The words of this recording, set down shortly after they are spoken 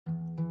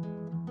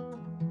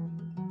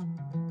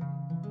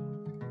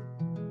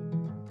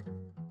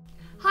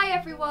Hi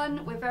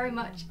everyone, we're very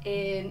much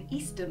in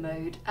Easter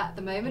mode at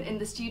the moment in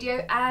the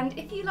studio, and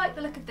if you like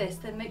the look of this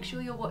then make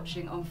sure you're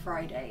watching on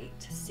Friday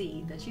to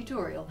see the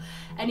tutorial.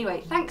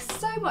 Anyway, thanks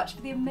so much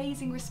for the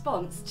amazing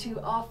response to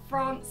our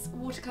France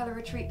watercolour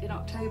retreat in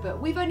October.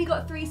 We've only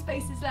got 3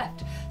 spaces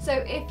left,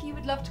 so if you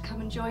would love to come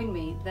and join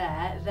me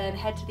there then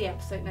head to the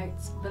episode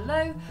notes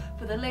below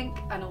for the link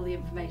and all the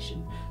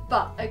information.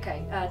 But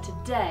okay,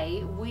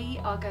 today we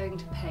are going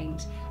to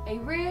paint a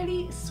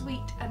really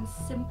sweet and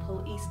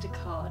simple Easter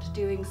card,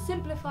 doing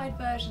simplified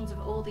versions of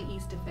all the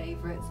Easter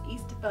favourites: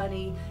 Easter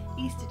bunny,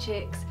 Easter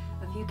chicks,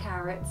 a few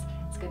carrots.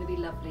 It's going to be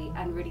lovely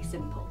and really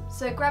simple.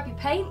 So grab your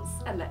paints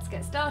and let's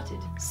get started.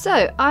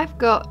 So I've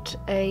got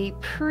a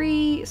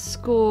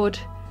pre-scored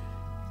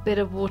bit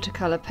of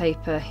watercolour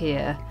paper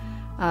here,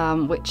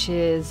 which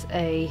is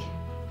a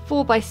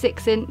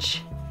 4x6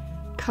 inch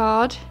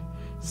card.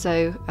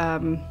 So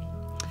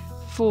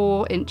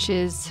 4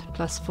 inches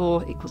plus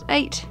 4 equals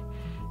 8,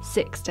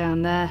 6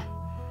 down there,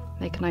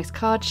 make a nice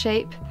card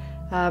shape.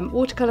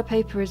 Watercolour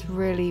paper is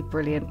really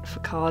brilliant for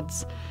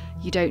cards.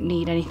 You don't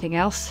need anything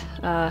else.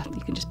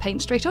 You can just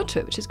paint straight onto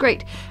it, which is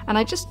great. And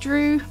I just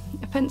drew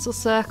a pencil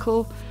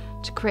circle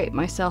to create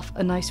myself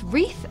a nice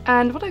wreath.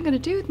 And what I'm going to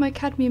do with my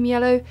cadmium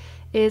yellow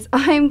is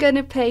I'm going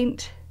to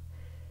paint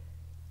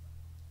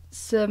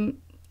some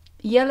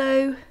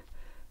yellow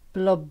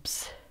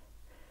blobs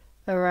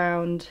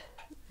around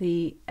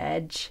the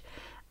edge,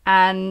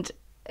 and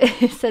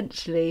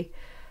essentially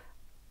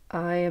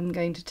I am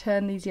going to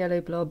turn these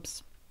yellow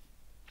blobs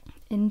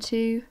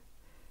into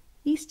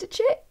Easter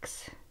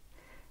chicks.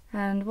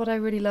 And what I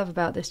really love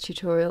about this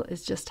tutorial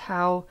is just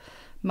how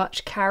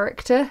much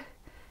character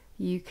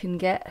you can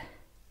get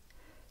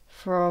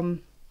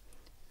from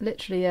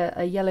literally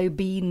a yellow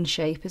bean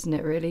shape, isn't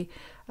it really?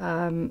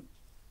 I'm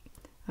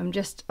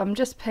just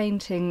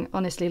painting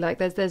honestly, like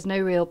there's no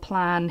real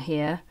plan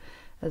here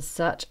as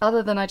such,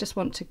 other than I just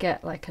want to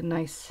get like a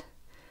nice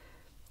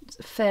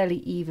fairly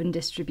even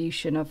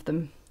distribution of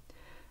them.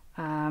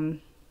 But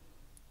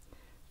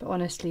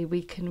honestly,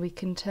 we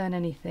can turn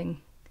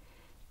anything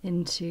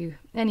into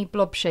any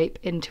blob shape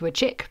into a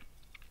chick.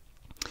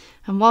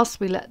 And whilst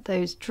we let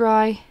those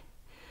dry,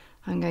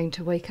 I'm going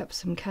to wake up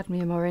some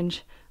cadmium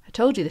orange. I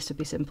told you this would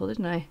be simple,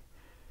 didn't I?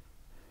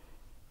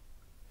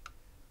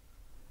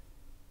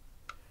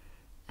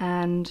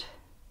 And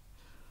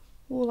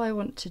all I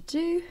want to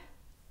do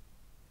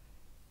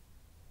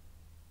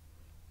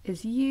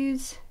is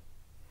use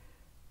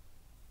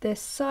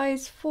this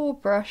size 4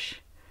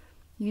 brush,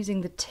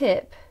 using the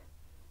tip,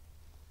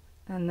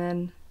 and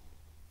then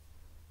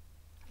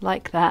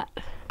like that,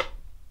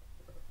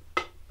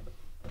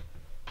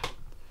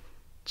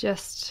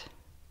 just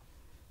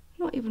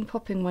not even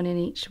popping one in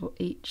each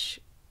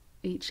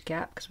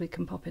gap, because we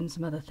can pop in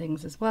some other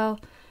things as well,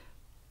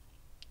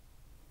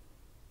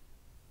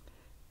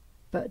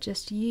 but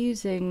just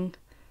using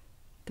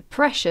the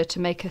pressure to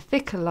make a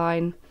thicker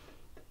line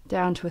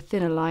down to a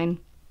thinner line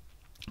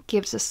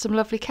gives us some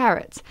lovely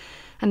carrots.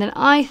 And then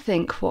I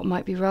think what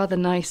might be rather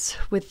nice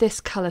with this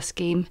colour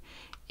scheme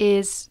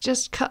is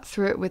just cut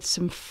through it with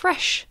some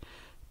fresh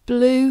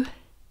blue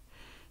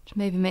to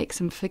maybe make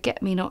some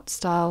forget-me-not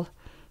style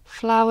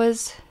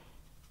flowers.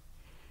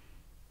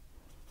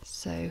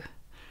 So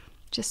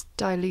just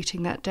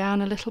diluting that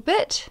down a little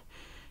bit,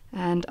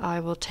 and I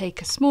will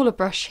take a smaller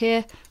brush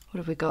here. What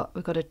have we got?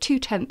 We've got a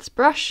 2/10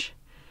 brush.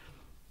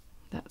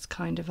 That's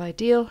kind of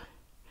ideal.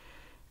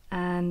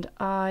 And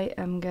I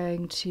am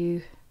going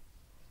to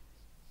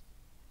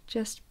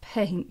just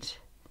paint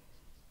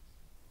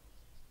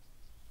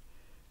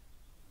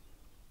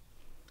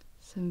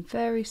some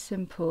very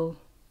simple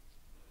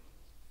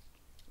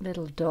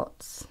little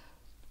dots.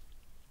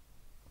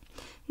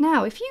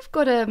 Now, if you've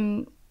got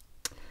a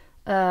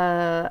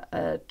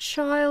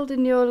child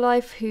in your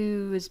life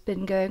who has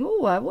been going,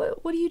 oh,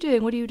 what are you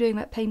doing? What are you doing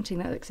that painting?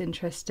 That looks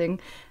interesting.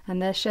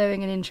 And they're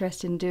showing an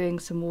interest in doing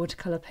some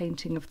watercolour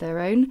painting of their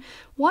own.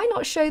 Why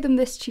not show them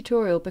this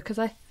tutorial? Because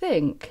I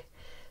think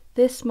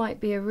this might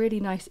be a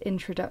really nice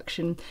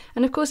introduction.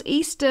 And of course,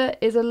 Easter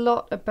is a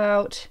lot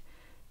about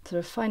sort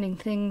of finding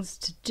things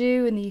to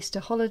do in the Easter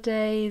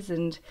holidays,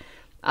 and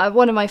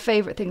one of my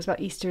favourite things about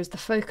Easter is the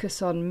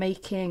focus on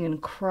making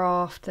and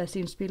craft. There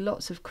seems to be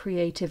lots of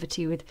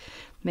creativity with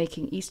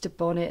making Easter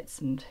bonnets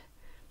and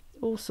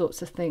all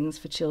sorts of things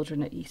for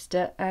children at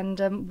Easter, and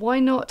why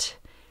not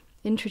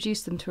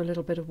introduce them to a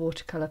little bit of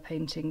watercolour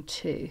painting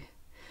too.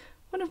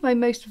 One of my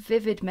most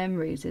vivid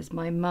memories is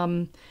my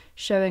mum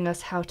showing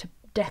us how to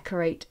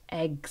decorate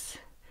eggs,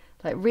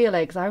 like real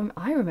eggs.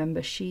 I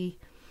remember she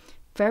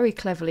very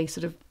cleverly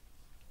sort of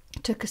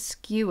took a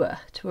skewer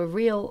to a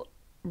real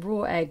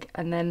raw egg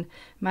and then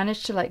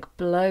managed to like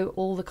blow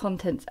all the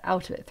contents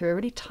out of it through a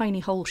really tiny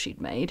hole she'd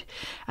made,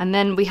 and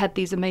then we had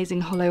these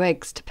amazing hollow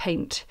eggs to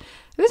paint.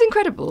 It was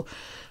incredible.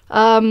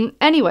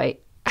 Anyway,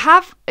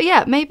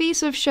 maybe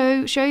sort of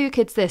show your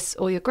kids this,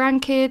 or your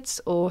grandkids,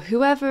 or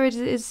whoever it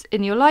is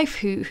in your life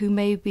who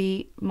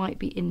might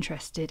be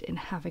interested in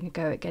having a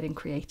go at getting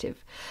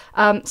creative.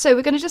 So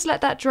we're going to just let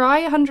that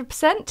dry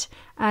 100%,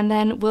 and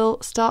then we'll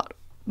start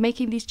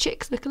making these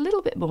chicks look a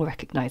little bit more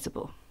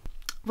recognisable.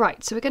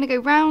 Right, so we're going to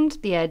go round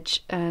the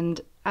edge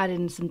and add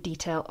in some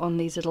detail on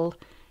these little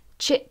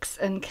chicks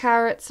and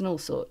carrots and all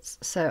sorts.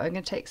 So I'm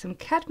going to take some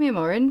cadmium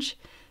orange.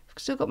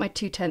 I've still got my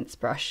 2/10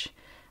 brush,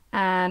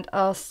 and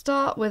I'll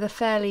start with a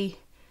fairly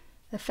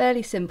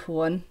simple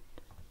one.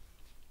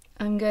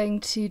 I'm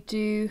just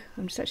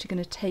actually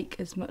going to take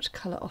as much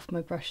colour off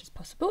my brush as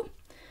possible.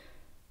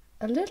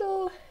 A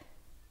little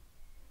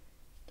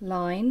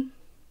line,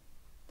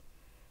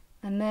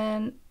 and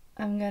then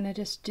I'm going to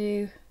just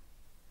do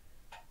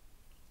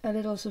a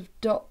little sort of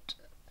dot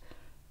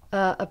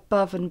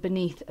above and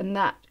beneath, and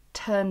that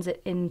turns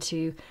it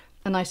into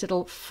a nice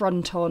little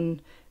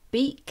front-on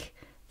beak.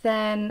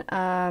 Then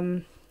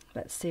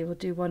let's see, we'll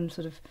do one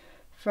sort of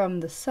from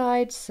the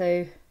side,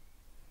 so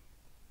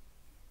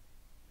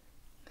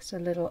just a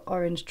little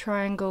orange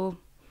triangle.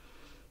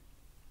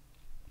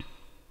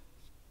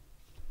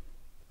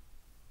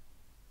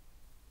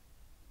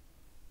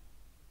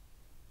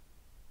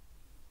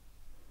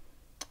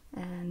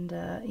 And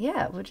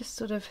yeah, we're just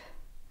sort of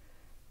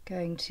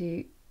going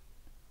to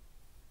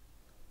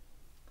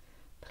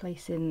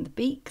place in the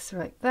beaks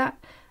like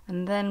that,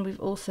 and then we've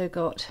also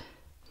got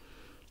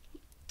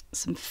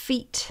some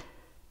feet,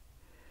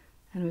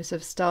 and we're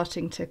sort of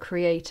starting to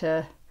create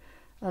a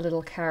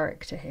little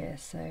character here,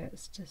 so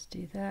let's just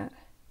do that.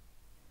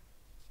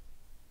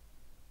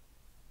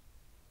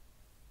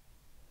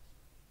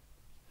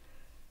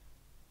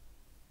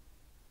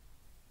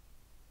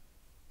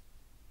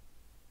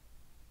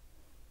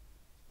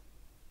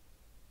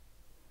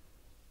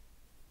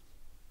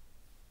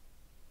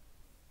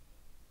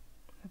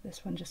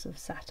 This one just sort of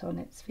sat on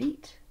its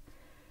feet.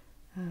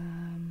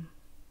 And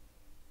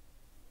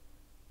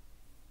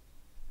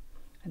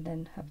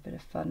then have a bit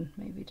of fun,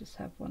 maybe just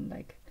have one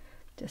leg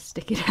just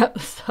sticking out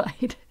the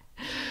side.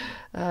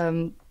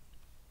 And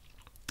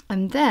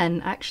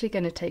then actually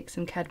going to take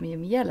some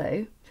cadmium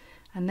yellow,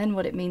 and then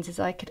what it means is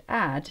I could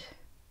add,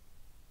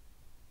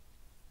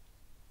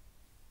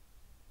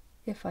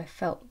 if I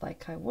felt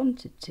like I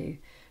wanted to,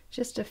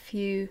 just a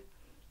few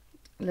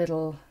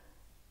little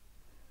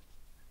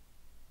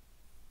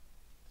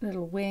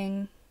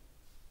wing.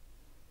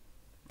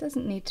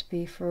 Doesn't need to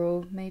be for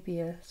all, maybe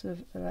a sort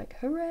of like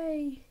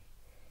hooray,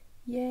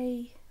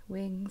 yay,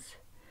 wings.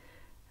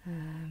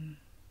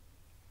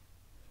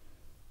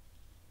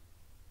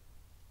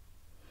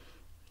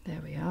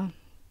 There we are.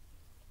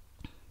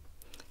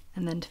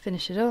 And then to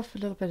finish it off, a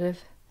little bit of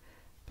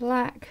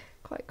black,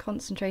 quite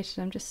concentrated.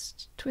 I'm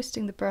just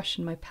twisting the brush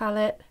in my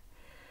palette,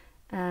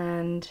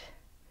 and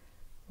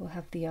we'll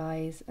have the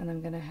eyes, and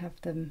I'm going to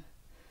have them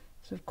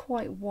sort of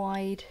quite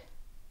wide.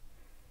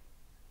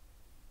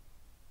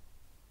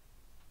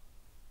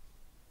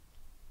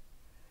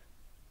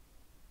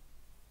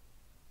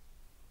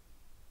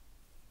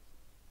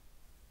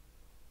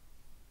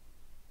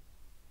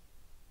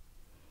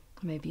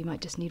 Maybe you might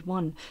just need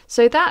one.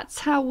 So that's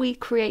how we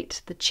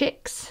create the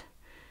chicks.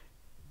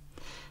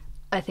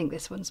 I think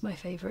this one's my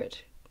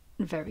favourite.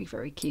 Very,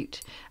 very cute.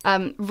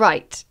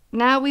 Right,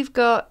 now we've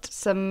got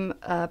some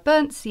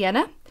burnt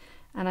sienna,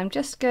 and I'm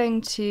just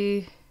going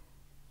to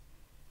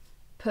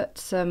put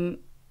some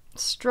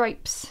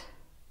stripes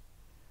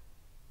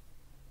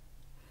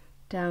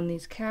down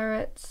these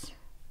carrots.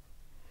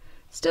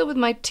 Still with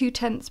my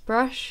 2/10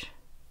 brush.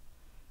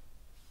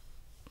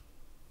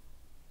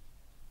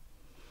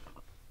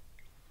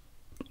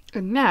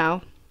 And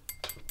now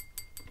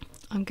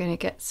I'm going to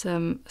get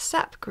some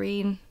sap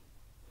green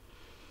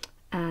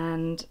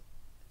and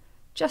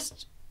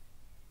just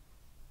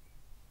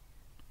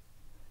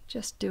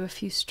do a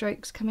few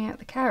strokes coming out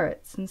the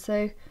carrots. And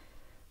so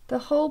the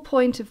whole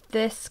point of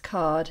this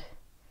card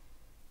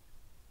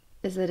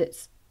is that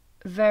it's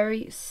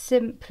very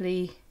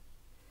simply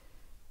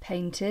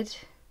painted,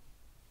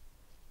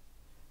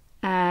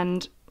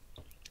 and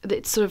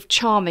it's sort of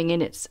charming in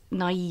its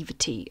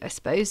naivety, I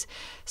suppose.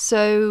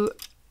 So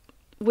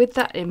with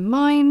that in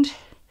mind,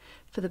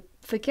 for the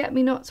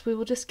forget-me-nots, we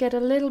will just get a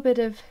little bit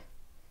of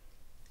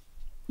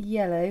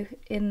yellow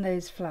in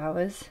those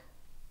flowers,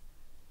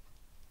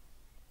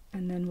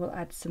 and then we'll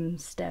add some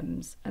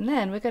stems, and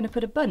then we're going to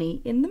put a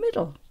bunny in the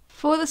middle.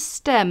 For the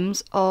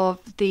stems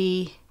of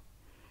the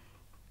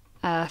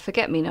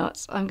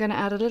forget-me-nots, I'm going to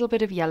add a little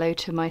bit of yellow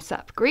to my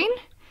sap green,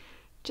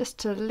 just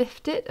to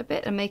lift it a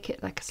bit and make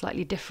it like a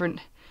slightly different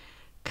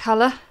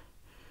colour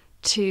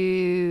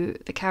to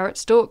the carrot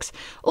stalks.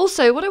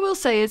 Also, what I will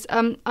say is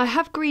I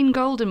have green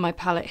gold in my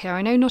palette here.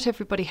 I know not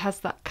everybody has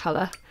that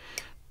colour.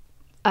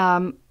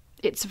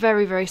 It's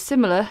very, very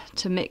similar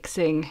to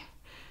mixing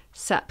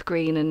sap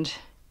green and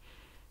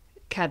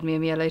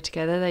cadmium yellow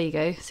together. There you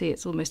go. See,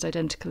 it's almost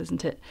identical,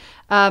 isn't it?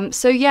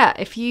 So yeah,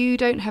 if you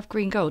don't have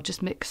green gold,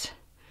 just mix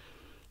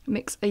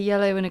a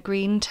yellow and a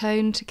green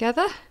tone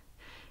together,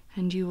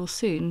 and you will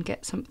soon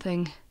get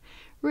something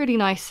really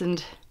nice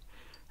and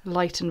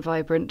light and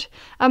vibrant.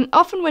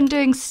 Often when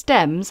doing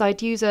stems,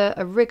 I'd use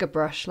a rigger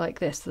brush like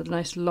this with a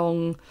nice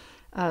long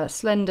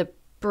slender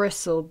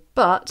bristle,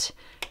 but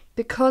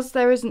because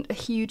there isn't a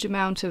huge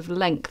amount of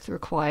length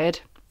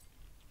required,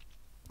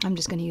 I'm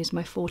just going to use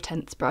my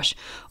 4/10 brush.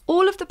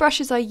 All of the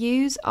brushes I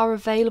use are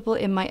available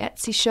in my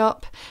Etsy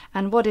shop,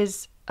 and what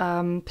is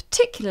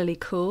particularly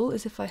cool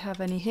is if I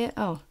have any here.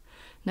 Oh,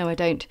 no I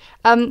don't.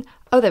 Oh,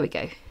 there we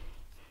go.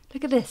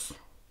 Look at this.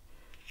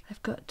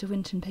 I've got De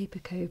Winton Paper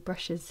Co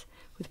brushes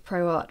with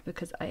Pro Art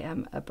because I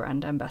am a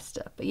brand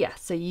ambassador. But yeah,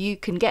 so you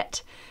can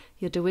get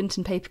your De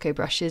Winton Paper Co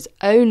brushes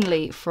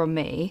only from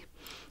me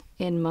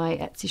in my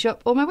Etsy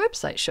shop or my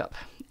website shop.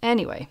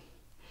 Anyway,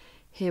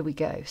 here we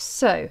go.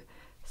 So,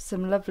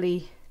 some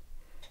lovely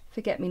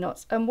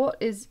forget-me-nots. And what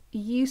is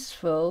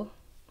useful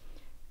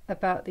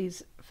about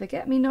these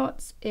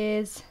forget-me-nots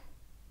is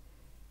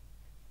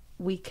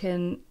we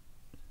can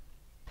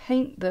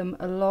paint them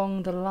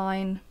along the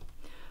line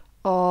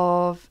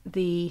of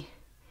the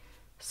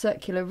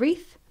circular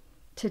wreath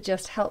to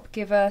just help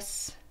give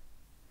us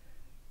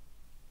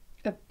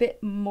a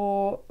bit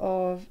more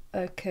of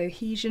a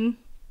cohesion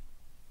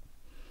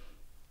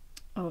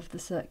of the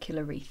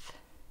circular wreath.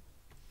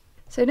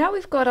 So now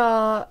we've got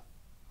our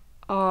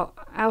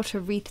outer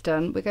wreath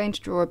done, we're going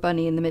to draw a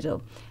bunny in the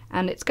middle,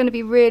 and it's going to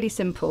be really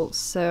simple.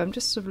 So I'm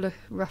just sort of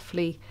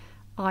roughly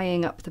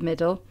eyeing up the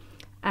middle,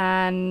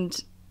 and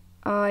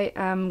I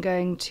am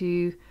going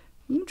to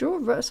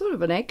draw sort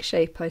of an egg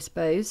shape, I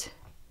suppose.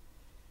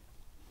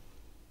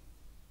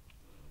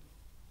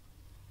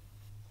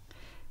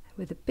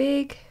 With a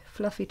big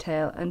fluffy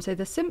tail. And so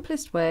the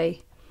simplest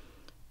way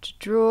to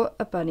draw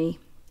a bunny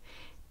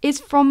is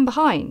from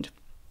behind.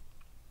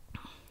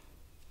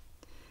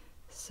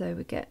 So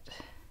we get,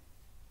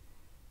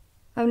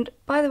 and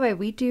by the way,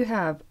 we do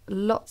have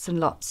lots and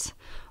lots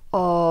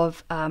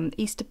of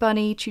Easter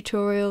bunny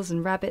tutorials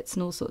and rabbits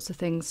and all sorts of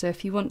things. So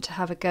if you want to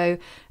have a go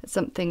at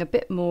something a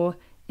bit more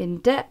in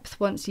depth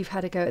once you've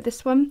had a go at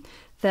this one,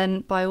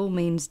 then by all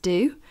means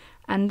do.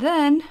 And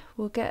then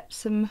we'll get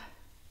some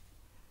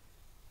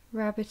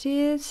rabbit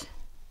ears.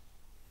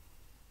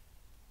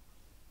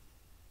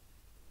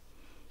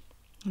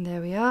 And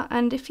there we are.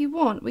 And if you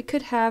want, we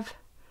could have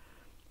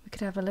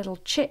a little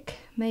chick,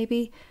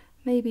 maybe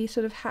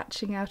sort of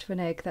hatching out of an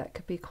egg. That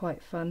could be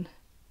quite fun.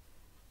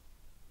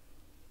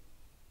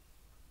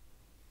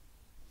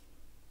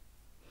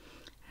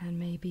 And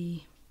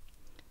maybe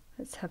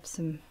let's have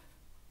some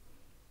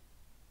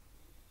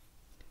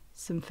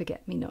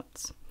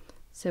forget-me-nots.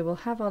 So we'll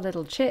have our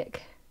little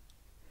chick.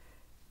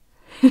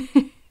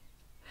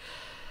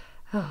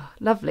 Oh,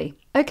 lovely.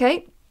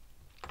 Okay,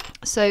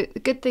 so the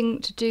good thing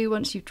to do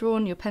once you've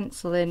drawn your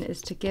pencil in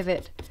is to give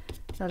it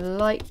a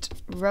light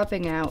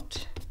rubbing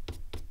out.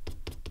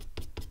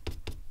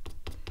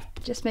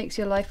 It just makes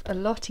your life a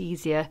lot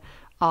easier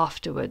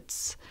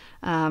afterwards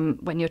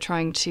when you're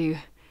trying to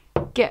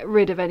get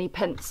rid of any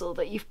pencil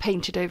that you've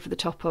painted over the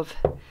top of.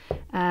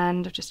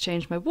 And I've just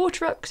changed my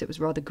water up because it was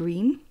rather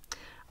green.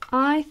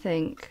 I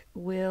think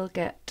we'll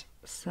get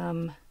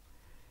some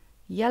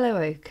yellow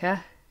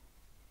ochre .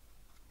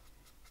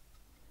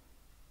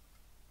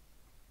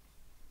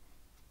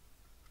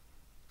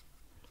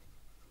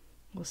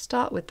 We'll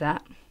start with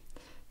that.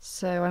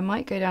 So I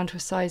might go down to a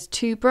size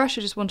 2 brush.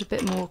 I just want a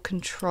bit more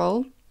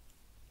control.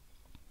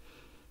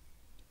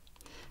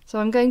 So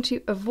I'm going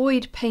to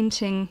avoid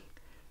painting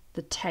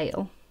the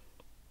tail.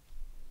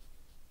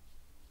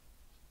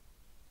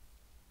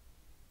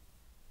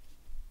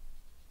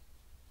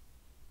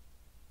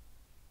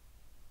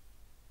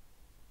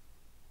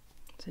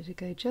 So to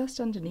go just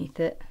underneath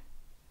it.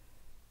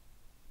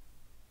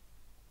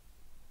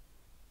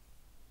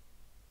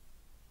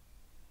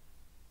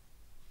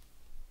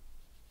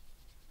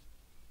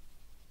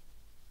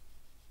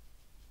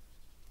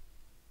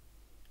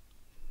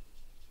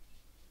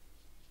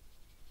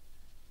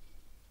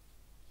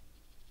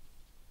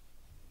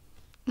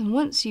 And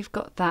once you've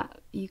got that,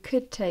 you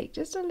could take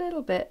just a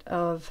little bit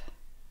of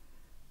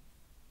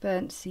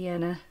burnt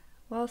sienna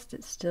whilst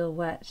it's still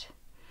wet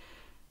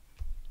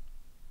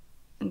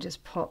and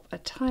just pop a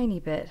tiny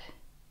bit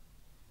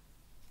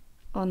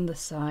on the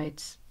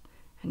sides,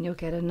 and you'll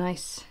get a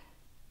nice,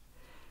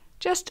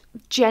 just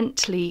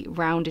gently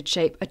rounded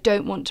shape. I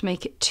don't want to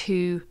make it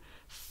too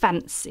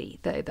fancy,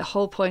 though. The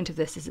whole point of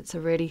this is it's a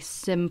really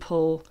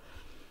simple,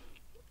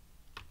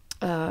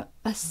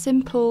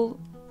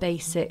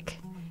 basic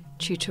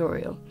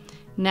tutorial.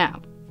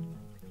 Now,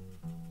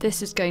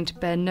 this is going to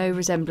bear no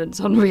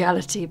resemblance on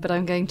reality, but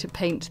I'm going to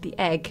paint the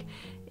egg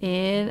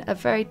in a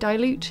very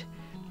dilute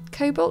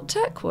cobalt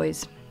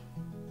turquoise.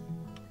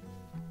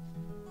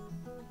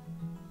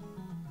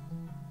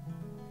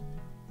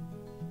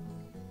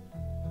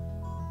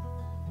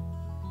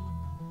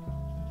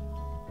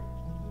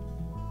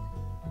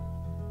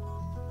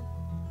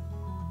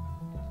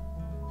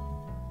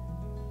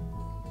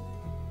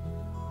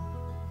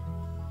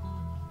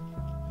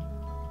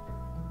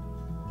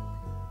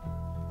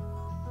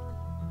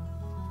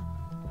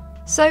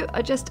 So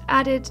I just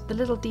added the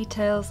little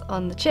details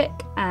on the chick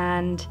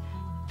and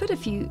put a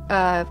few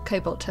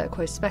cobalt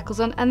turquoise speckles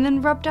on, and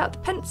then rubbed out the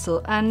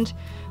pencil, and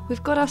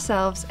we've got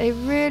ourselves a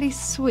really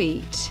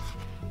sweet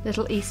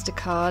little Easter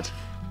card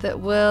that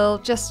will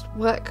just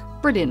work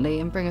brilliantly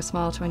and bring a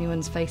smile to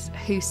anyone's face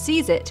who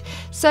sees it.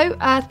 So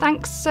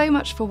thanks so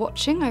much for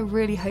watching. I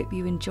really hope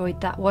you enjoyed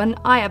that one.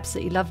 I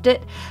absolutely loved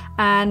it.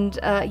 And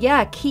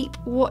yeah, keep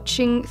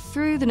watching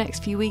through the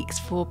next few weeks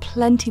for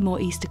plenty more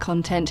Easter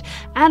content.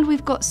 And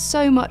we've got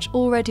so much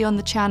already on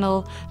the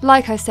channel.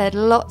 Like I said,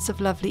 lots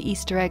of lovely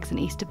Easter eggs and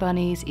Easter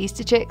bunnies,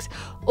 Easter chicks,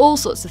 all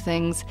sorts of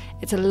things.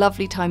 It's a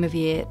lovely time of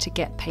year to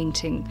get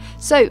painting.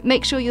 So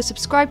make sure you're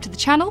subscribed to the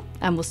channel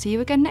and we'll see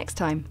you again next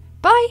time.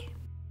 Bye!